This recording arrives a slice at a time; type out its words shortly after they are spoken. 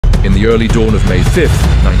In the early dawn of May 5th,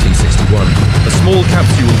 1961, a small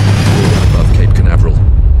capsule roared above Cape Canaveral,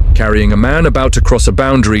 carrying a man about to cross a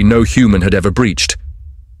boundary no human had ever breached: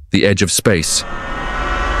 the edge of space.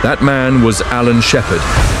 That man was Alan Shepard,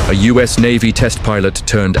 a US Navy test pilot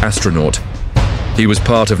turned astronaut. He was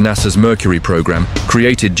part of NASA's Mercury program,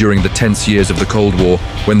 created during the tense years of the Cold War,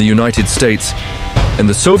 when the United States and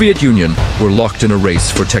the Soviet Union were locked in a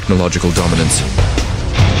race for technological dominance.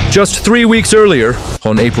 Just 3 weeks earlier,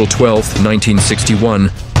 on April 12,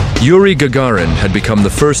 1961, Yuri Gagarin had become the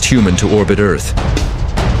first human to orbit Earth.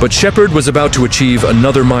 But Shepard was about to achieve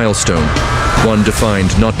another milestone, one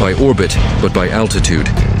defined not by orbit, but by altitude.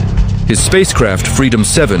 His spacecraft, Freedom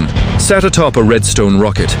 7, sat atop a Redstone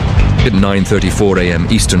rocket. At 9:34 a.m.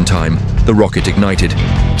 Eastern Time, the rocket ignited,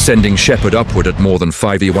 sending Shepard upward at more than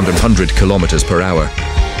 5,100 kilometers per hour.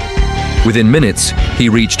 Within minutes, he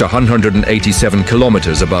reached 187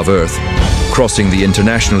 kilometers above Earth, crossing the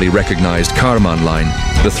internationally recognized Kármán line,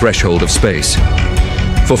 the threshold of space.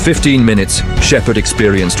 For 15 minutes, Shepard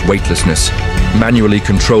experienced weightlessness, manually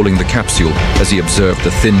controlling the capsule as he observed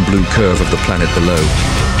the thin blue curve of the planet below.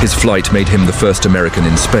 His flight made him the first American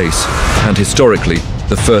in space, and historically,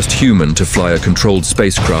 the first human to fly a controlled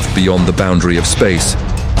spacecraft beyond the boundary of space,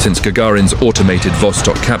 since Gagarin's automated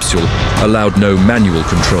Vostok capsule allowed no manual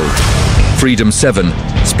control. Freedom 7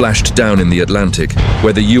 splashed down in the Atlantic,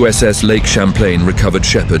 where the USS Lake Champlain recovered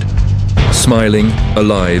Shepard. Smiling,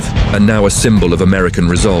 alive, and now a symbol of American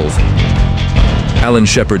resolve. Alan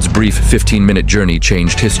Shepard's brief 15-minute journey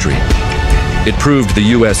changed history. It proved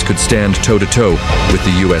the US could stand toe-to-toe with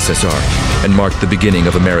the USSR and marked the beginning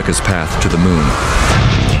of America's path to the moon.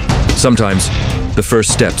 Sometimes, the first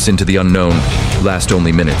steps into the unknown last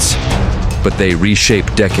only minutes, but they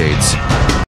reshape decades